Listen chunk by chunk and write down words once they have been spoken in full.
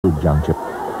juncture.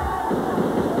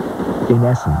 In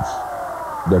essence,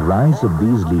 the rise of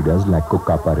these leaders like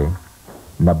Kukka Pare,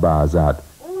 Nabba Azad,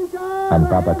 and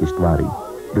Papa Kishtwari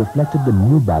reflected the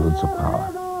new balance of power.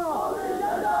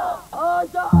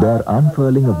 Their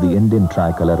unfurling of the Indian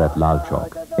tricolour at Lal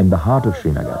Chowk, in the heart of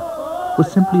Srinagar,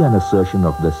 was simply an assertion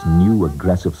of this new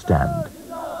aggressive stand,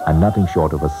 and nothing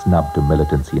short of a snub to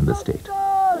militancy in the state.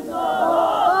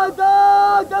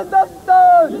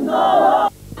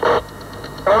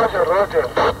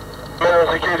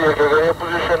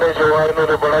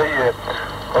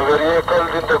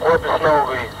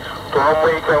 तो हम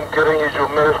वही काम करेंगे जो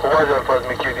मेरे ख्वाज अल्फाज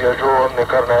में कह दिया जो हमने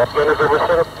करना है मैंने कहा बस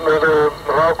सिर्फ मेरे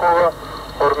राक होगा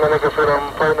और मैंने कहा फिर हम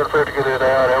फाइनल फाइट के लिए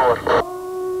तैयार हैं और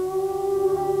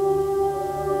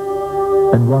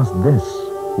And was this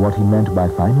what he meant by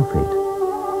final fate?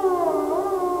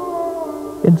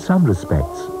 In some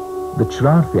respects, the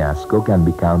Chrar fiasco can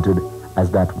be counted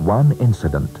as that one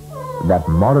incident that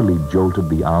morally jolted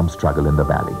the armed struggle in the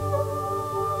valley.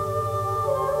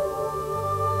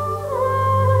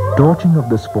 Torching of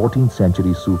this 14th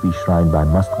century Sufi shrine by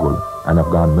Mastgul, an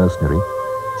Afghan mercenary,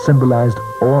 symbolized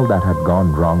all that had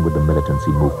gone wrong with the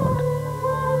militancy movement,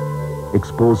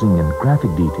 exposing in graphic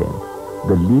detail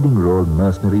the leading role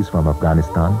mercenaries from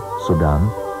Afghanistan, Sudan,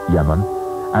 Yemen,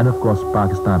 and of course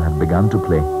Pakistan had begun to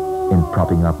play in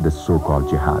propping up this so-called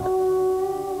jihad.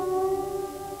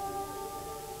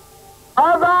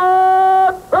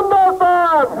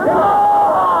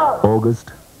 August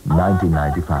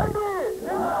 1995.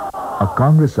 A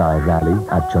Congress-I rally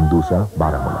at Chandusa,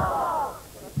 Baramulla.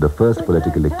 The first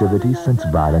political activity since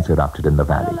violence erupted in the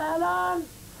valley.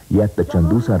 Yet the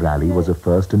Chandusa rally was a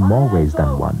first in more ways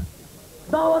than one.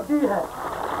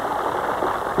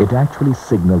 It actually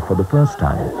signaled for the first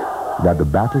time that the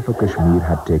battle for Kashmir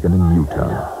had taken a new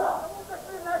turn.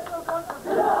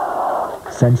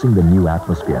 Sensing the new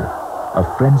atmosphere, a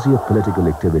frenzy of political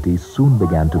activity soon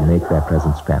began to make their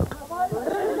presence felt.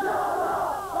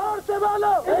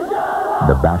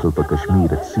 The battle for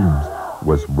Kashmir, it seems,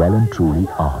 was well and truly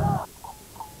on.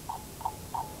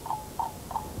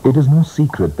 It is no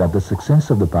secret that the success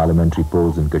of the parliamentary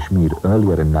polls in Kashmir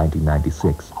earlier in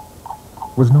 1996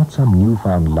 was not some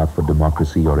newfound love for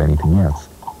democracy or anything else,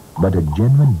 but a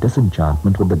genuine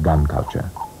disenchantment with the gun culture.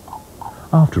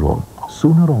 After all,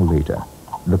 sooner or later,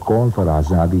 the call for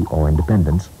Azadi or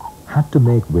independence had to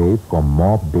make way for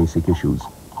more basic issues,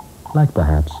 like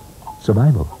perhaps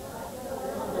survival.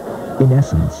 In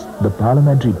essence, the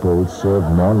parliamentary polls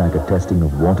served more like a testing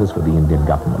of waters for the Indian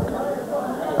government,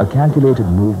 a calculated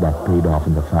move that paid off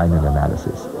in the final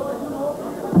analysis.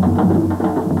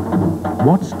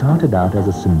 What started out as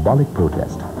a symbolic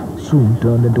protest soon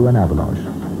turned into an avalanche.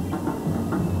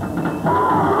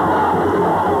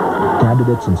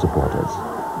 Candidates and supporters,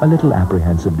 a little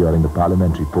apprehensive during the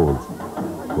parliamentary polls,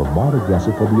 were more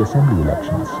aggressive for the assembly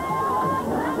elections.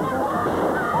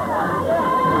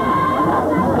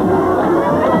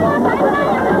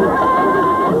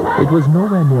 It was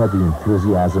nowhere near the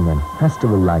enthusiasm and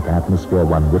festival-like atmosphere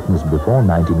one witnessed before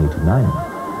 1989,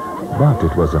 but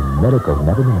it was a miracle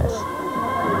nevertheless.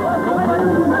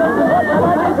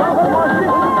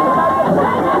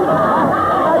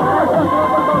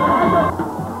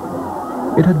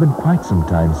 It had been quite some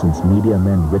time since media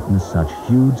men witnessed such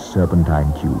huge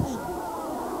serpentine queues.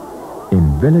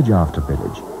 In village after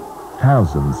village,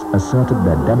 thousands asserted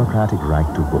their democratic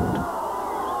right to vote.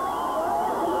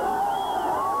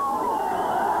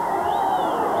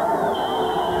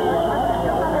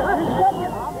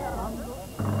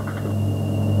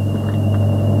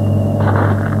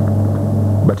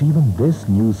 But even this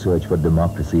new search for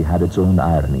democracy had its own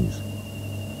ironies.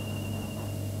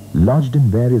 Lodged in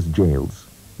various jails,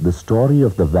 the story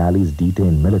of the valley's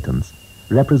detained militants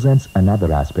represents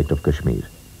another aspect of Kashmir,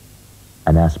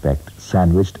 an aspect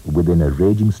sandwiched within a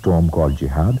raging storm called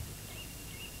jihad,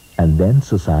 and then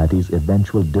society's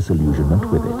eventual disillusionment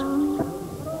with it.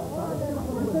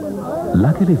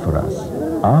 Luckily for us,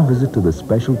 our visit to the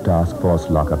Special Task Force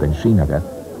lockup in Srinagar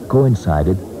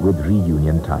coincided with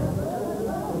reunion time.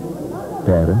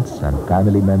 Parents and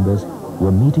family members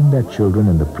were meeting their children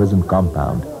in the prison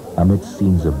compound amidst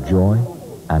scenes of joy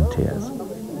and tears.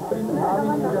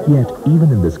 Yet,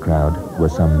 even in this crowd were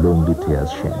some lonely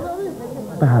tears shed,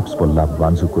 perhaps for loved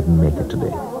ones who couldn't make it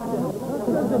today.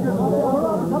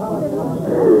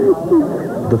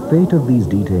 The fate of these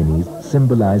detainees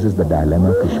symbolizes the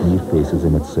dilemma Kashmir faces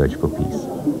in its search for peace.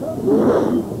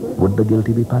 Would the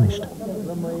guilty be punished?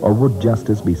 Or would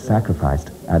justice be sacrificed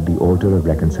at the altar of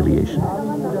reconciliation?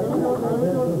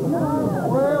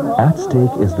 At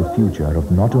stake is the future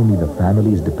of not only the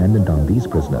families dependent on these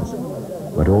prisoners,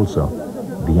 but also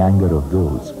the anger of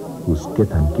those whose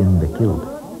kith and kin they killed.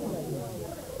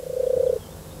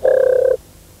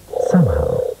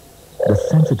 Somehow, the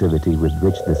sensitivity with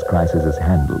which this crisis is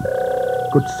handled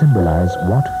could symbolize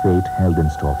what fate held in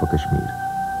store for Kashmir.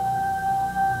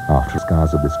 After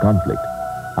scars of this conflict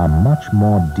are much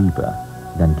more deeper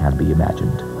than can be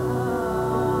imagined.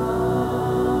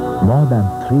 More than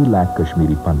 3 lakh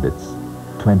Kashmiri Pandits,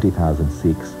 20,000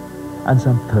 Sikhs, and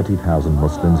some 30,000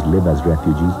 Muslims live as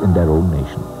refugees in their own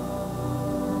nation,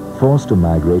 forced to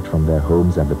migrate from their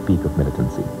homes at the peak of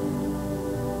militancy.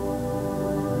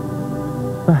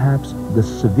 Perhaps the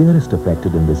severest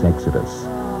affected in this exodus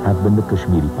have been the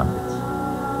Kashmiri Pandits.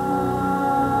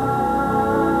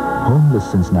 Homeless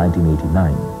since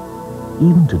 1989,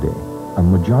 even today, a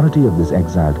majority of this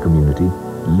exiled community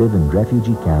live in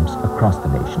refugee camps across the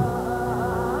nation.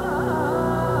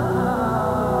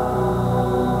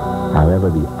 However,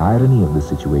 the irony of the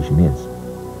situation is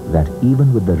that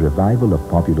even with the revival of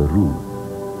popular rule,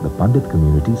 the Pandit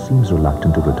community seems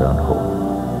reluctant to return home.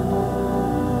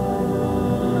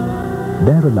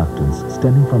 Their reluctance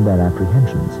stemming from their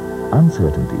apprehensions,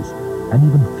 uncertainties, and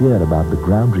even fear about the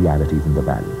ground realities in the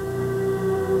valley.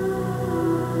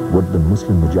 Would the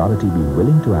Muslim majority be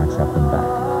willing to accept them back?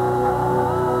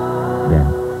 Then,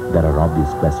 there are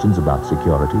obvious questions about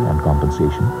security and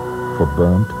compensation for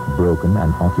burnt, broken,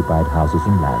 and occupied houses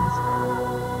and lands.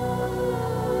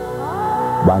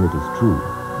 While it is true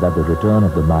that the return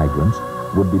of the migrants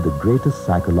would be the greatest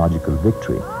psychological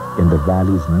victory in the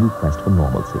valley's new quest for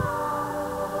normalcy,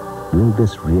 will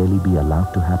this really be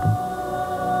allowed to happen?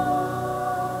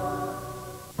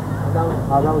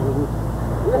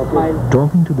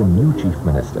 Talking to the new Chief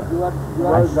Minister,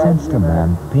 I sensed a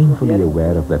man painfully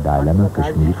aware of the dilemma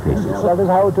Kashmir faces. That is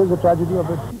how it is, the tragedy of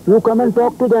it. You come and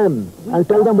talk to them and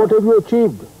tell them what have you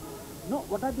achieved.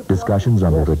 Discussions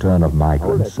on the return of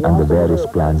migrants and the various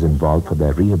plans involved for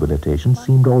their rehabilitation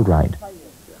seemed all right.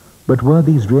 But were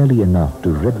these really enough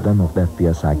to rid them of their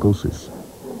fear psychosis?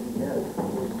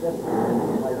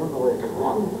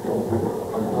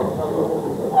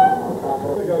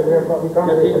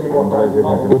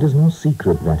 It is no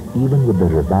secret that even with the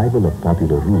revival of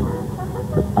popular rule,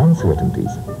 the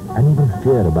uncertainties and even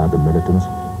fear about the militants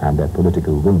and their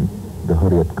political wing, the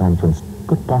Hurriyat Conference,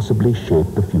 could possibly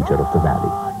shape the future of the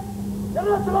valley.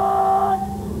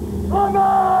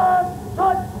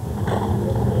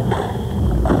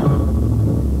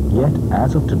 Yet,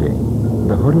 as of today,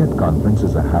 the Hurriyat Conference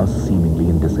is a house seemingly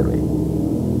in disarray.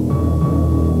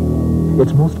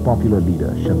 Its most popular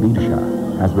leader, Shabir Shah,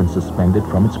 has been suspended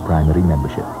from its primary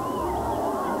membership.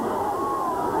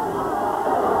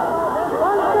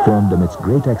 Formed amidst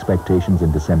great expectations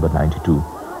in December '92,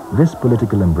 this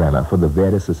political umbrella for the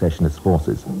various secessionist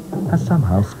forces has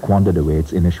somehow squandered away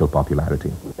its initial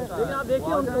popularity.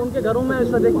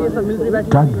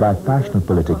 Tugged by passionate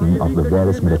politicking of the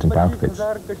various militant outfits,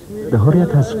 the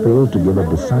Hurriyat has failed to give a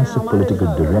decisive political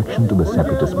direction to the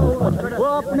separatist movement.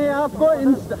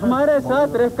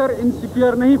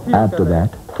 Add to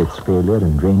that its failure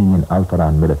in reining in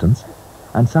Al-Faran militants,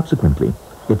 and subsequently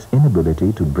its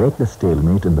inability to break the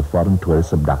stalemate in the foreign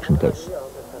tourist abduction case.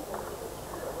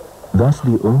 Thus,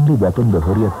 the only weapon the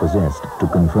Hurriyat possessed to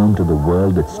confirm to the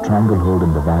world its stranglehold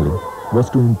in the valley was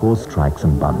to impose strikes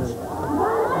and bans.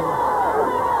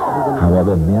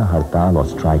 However, mere hartal or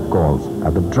strike calls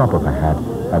at the drop of a hat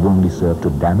have only served to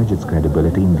damage its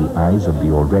credibility in the eyes of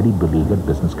the already beleaguered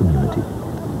business community.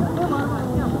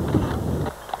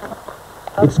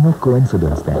 It's no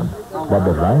coincidence then that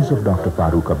the rise of Dr.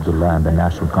 Farooq Abdullah and the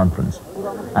National Conference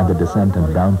and the descent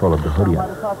and downfall of the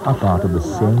Hurriyat are part of the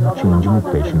same changing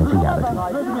equation of reality.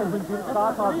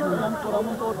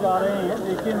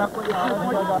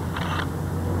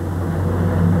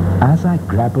 As I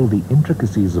grappled the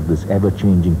intricacies of this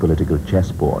ever-changing political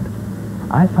chessboard,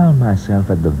 I found myself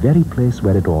at the very place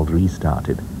where it all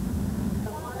restarted.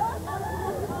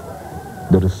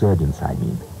 The resurgence, I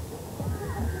mean.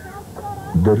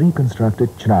 The reconstructed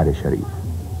Chnar-e-Sharif.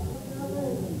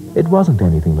 It wasn't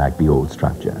anything like the old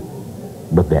structure.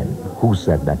 But then, who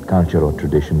said that culture or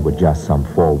tradition were just some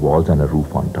 4 walls and a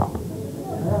roof on top?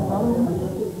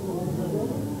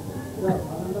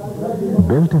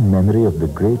 Built in memory of the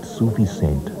great Sufi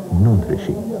saint Nund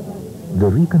Rishi, the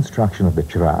reconstruction of the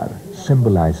Chrar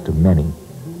symbolized to many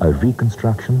a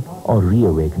reconstruction or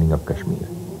reawakening of Kashmir.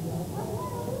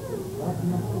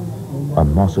 A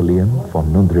mausoleum for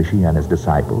Nund Rishi and his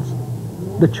disciples,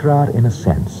 the Chrar in a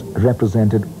sense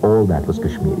represented all that was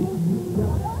Kashmiri,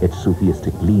 its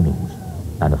Sufistic leanings,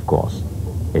 and of course,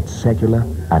 its secular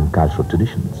and cultural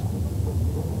traditions.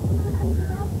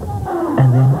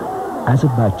 And then, as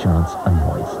if by chance, a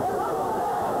noise.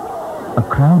 A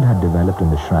crowd had developed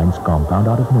in the shrine's compound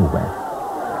out of nowhere.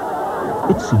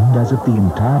 It seemed as if the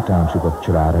entire township of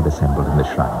Chirar had assembled in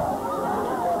the shrine.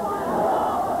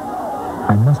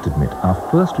 I must admit, our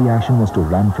first reaction was to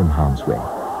run from harm's way.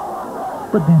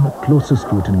 But then a closer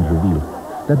scrutiny revealed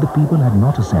that the people had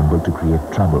not assembled to create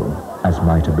trouble, as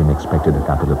might have been expected a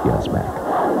couple of years back.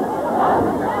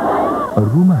 A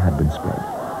rumor had been spread.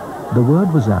 The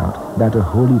word was out that a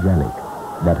holy relic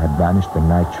that had vanished the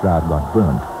night Chirar got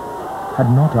burnt had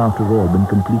not after all been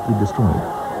completely destroyed.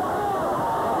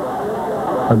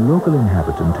 A local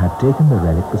inhabitant had taken the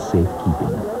relic for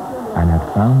safekeeping and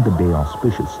had found the day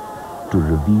auspicious to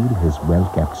reveal his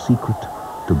well-kept secret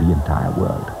to the entire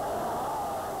world.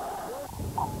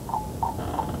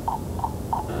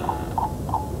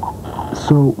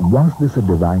 So, was this a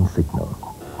divine signal,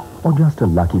 or just a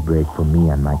lucky break for me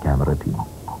and my camera team?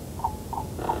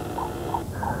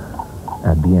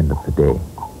 At the end of the day,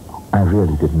 I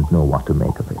really didn't know what to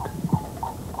make of it.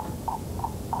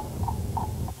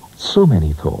 So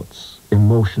many thoughts,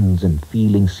 emotions, and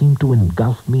feelings seemed to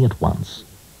engulf me at once.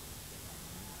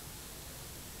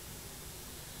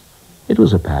 It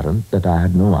was apparent that I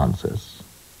had no answers.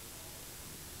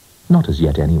 Not as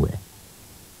yet, anyway.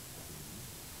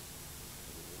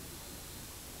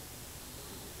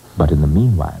 But in the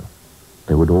meanwhile,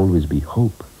 there would always be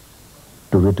hope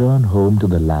to return home to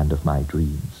the land of my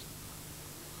dreams,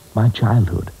 my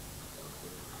childhood,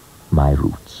 my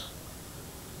roots,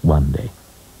 one day,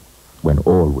 when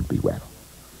all would be well.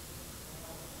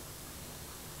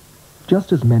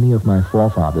 Just as many of my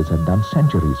forefathers had done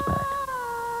centuries back,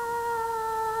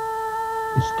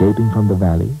 escaping from the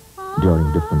valley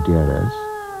during different eras,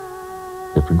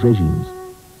 different regimes,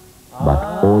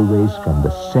 but always from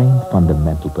the same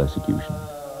fundamental persecution.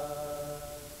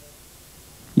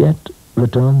 Yet,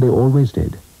 return they always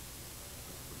did,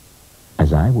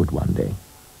 as I would one day,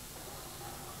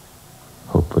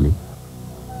 hopefully.